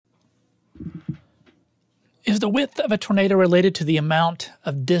the width of a tornado related to the amount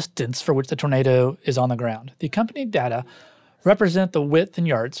of distance for which the tornado is on the ground? The accompanying data represent the width in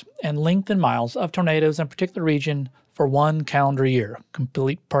yards and length in miles of tornadoes in a particular region for 1 calendar year.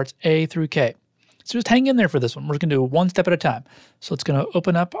 Complete parts A through K. So just hang in there for this one. We're going to do one step at a time. So it's going to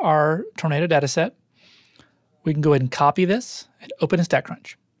open up our tornado data set. We can go ahead and copy this and open in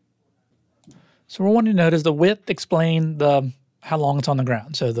StatCrunch. So we're wanting to know, does the width explain how long it's on the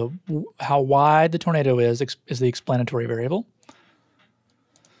ground? So how wide the tornado is the explanatory variable.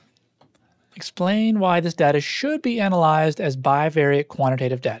 Explain why this data should be analyzed as bivariate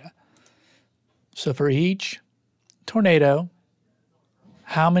quantitative data. So for each tornado,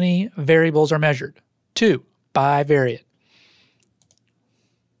 how many variables are measured? 2, bivariate.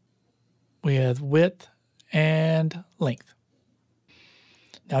 We have width and length.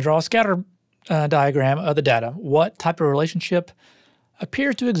 Now draw a scatter diagram of the data. What type of relationship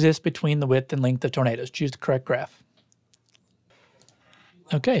appears to exist between the width and length of tornadoes? Choose the correct graph.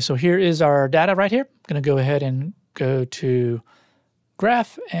 Okay, so here is our data right here. I'm going to go ahead and go to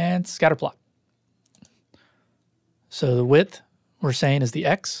graph and scatter plot. So the width we're saying is the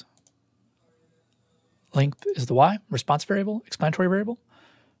x, length is the y, response variable, explanatory variable.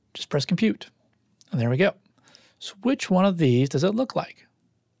 Just press compute, and there we go. So which one of these does it look like?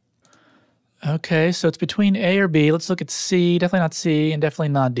 Okay, so it's between A or B. Let's look at C, definitely not C, and definitely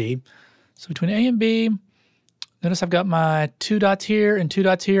not D. So between A and B, notice I've got my 2 dots here and 2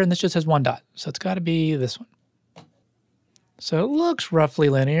 dots here, and this just has 1 dot. So it's got to be this one. So it looks roughly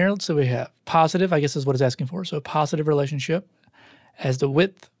linear. Let's see what we have. Positive, I guess is what it's asking for. So a positive relationship. As the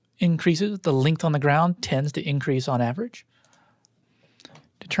width increases, the length on the ground tends to increase on average.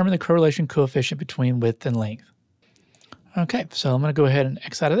 Determine the correlation coefficient between width and length. Okay, so I'm going to go ahead and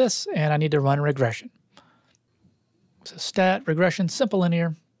X out of this, and I need to run a regression. So stat, regression, simple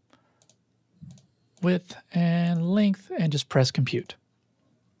linear, width and length, and just press compute.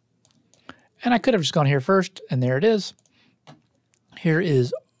 And I could have just gone here first, and there it is. Here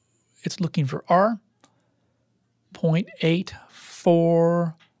is, it's looking for R,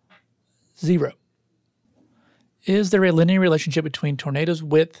 0.840. Is there a linear relationship between tornado's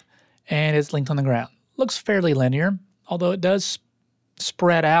width and its length on the ground? Looks fairly linear, although it does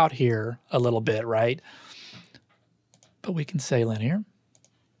spread out here a little bit, right? But we can say linear.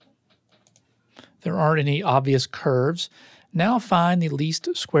 There aren't any obvious curves. Now find the least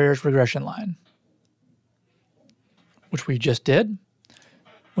squares regression line, which we just did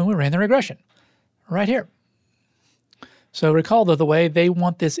when we ran the regression, right here. So recall, though, the way they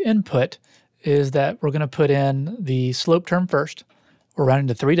want this input is that we're going to put in the slope term first. We're rounding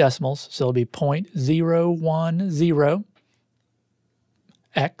to 3 decimals, so it'll be 0.010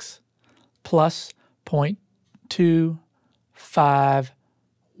 x plus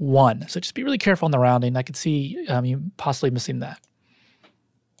 0.251. So just be really careful on the rounding. I could see you possibly missing that.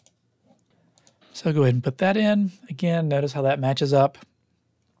 So go ahead and put that in. Again, notice how that matches up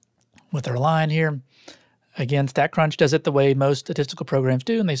with our line here. Again, StatCrunch does it the way most statistical programs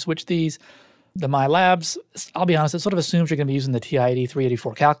do, and they switch these. The MyLabs, I'll be honest, it sort of assumes you're going to be using the TI-83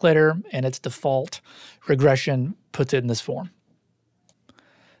 384 calculator, and its default regression puts it in this form.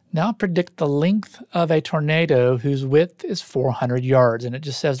 Now predict the length of a tornado whose width is 400 yards, and it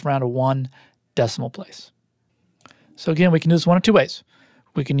just says around a 1 decimal place. So again, we can do this one of 2 ways.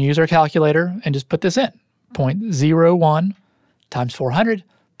 We can use our calculator and just put this in, 0.01 times 400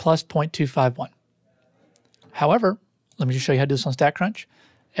 plus 0.251. However, let me just show you how to do this on StatCrunch.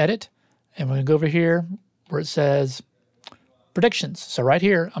 Edit, and we're going to go over here where it says predictions. So right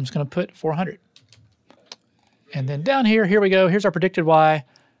here, I'm just going to put 400. And then down here, here we go. Here's our predicted Y.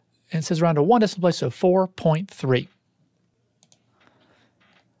 And it says around a 1 decimal place, so 4.3.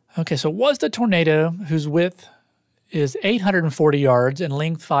 Okay, so was the tornado whose width is 840 yards and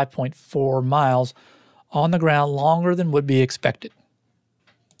length 5.4 miles on the ground longer than would be expected?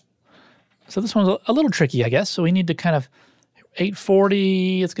 So this one's a little tricky, I guess. So we need to kind of,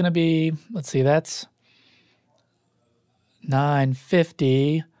 840, it's going to be, let's see, that's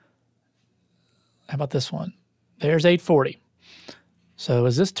 950. How about this one? There's 840. So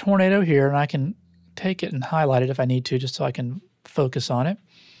is this tornado here, and I can take it and highlight it if I need to, just so I can focus on it.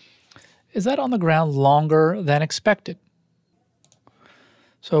 Is that on the ground longer than expected?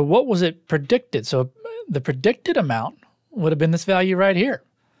 So what was it predicted? So the predicted amount would have been this value right here.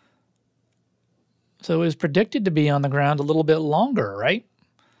 So it was predicted to be on the ground a little bit longer, right?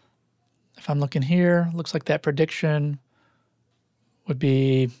 If I'm looking here, looks like that prediction would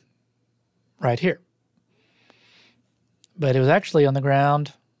be right here. But it was actually on the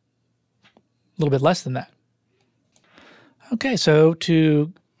ground a little bit less than that. Okay, so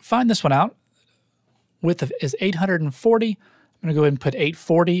to find this one out, width is 840. I'm going to go ahead and put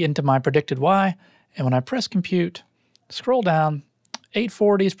 840 into my predicted y. And when I press compute, scroll down,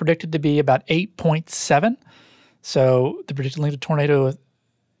 840 is predicted to be about 8.7. So the predicted length of tornado is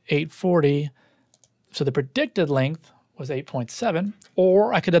 840. So the predicted length was 8.7.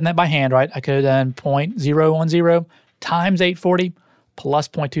 Or I could have done that by hand, right? I could have done 0.010 times 840 plus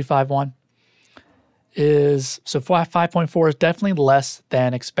 0.251 is, so 5.4 is definitely less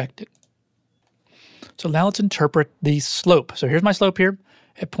than expected. So now let's interpret the slope. So here's my slope here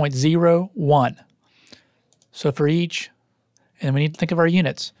at 0.01. So for each, and we need to think of our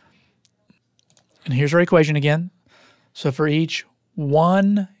units. And here's our equation again. So for each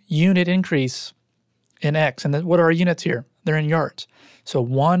 1 unit increase in x, and what are our units here? They're in yards. So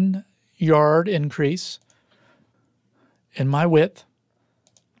 1 yard increase in my width,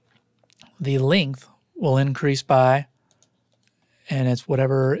 the length will increase by, and it's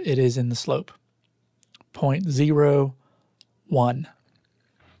whatever it is in the slope, 0.01.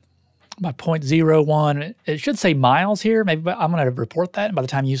 By 0.01, it should say miles here. Maybe I'm going to report that, and by the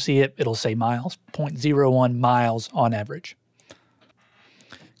time you see it, it'll say miles. 0.01 miles on average.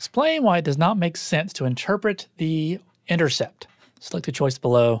 Explain why it does not make sense to interpret the intercept. Select the choice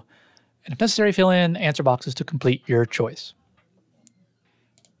below, and if necessary, fill in answer boxes to complete your choice.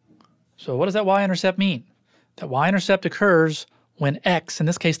 So what does that y-intercept mean? That y-intercept occurs when x, in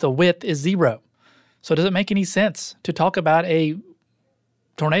this case the width, is 0. So does it make any sense to talk about a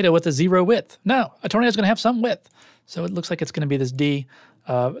tornado with a 0 width? No, a tornado is going to have some width. So it looks like it's going to be this d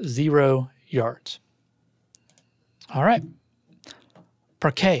of 0 yards. All right.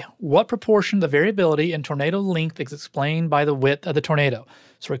 Per K, what proportion of the variability in tornado length is explained by the width of the tornado?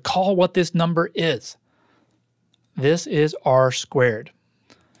 So recall what this number is. This is r squared.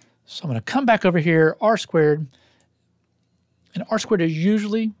 So I'm going to come back over here, r squared, and r squared is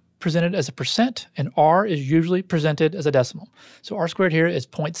usually presented as a percent, and r is usually presented as a decimal. So r squared here is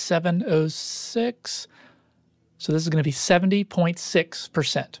 0.706, so this is going to be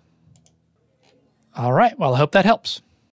 70.6%. All right, well, I hope that helps.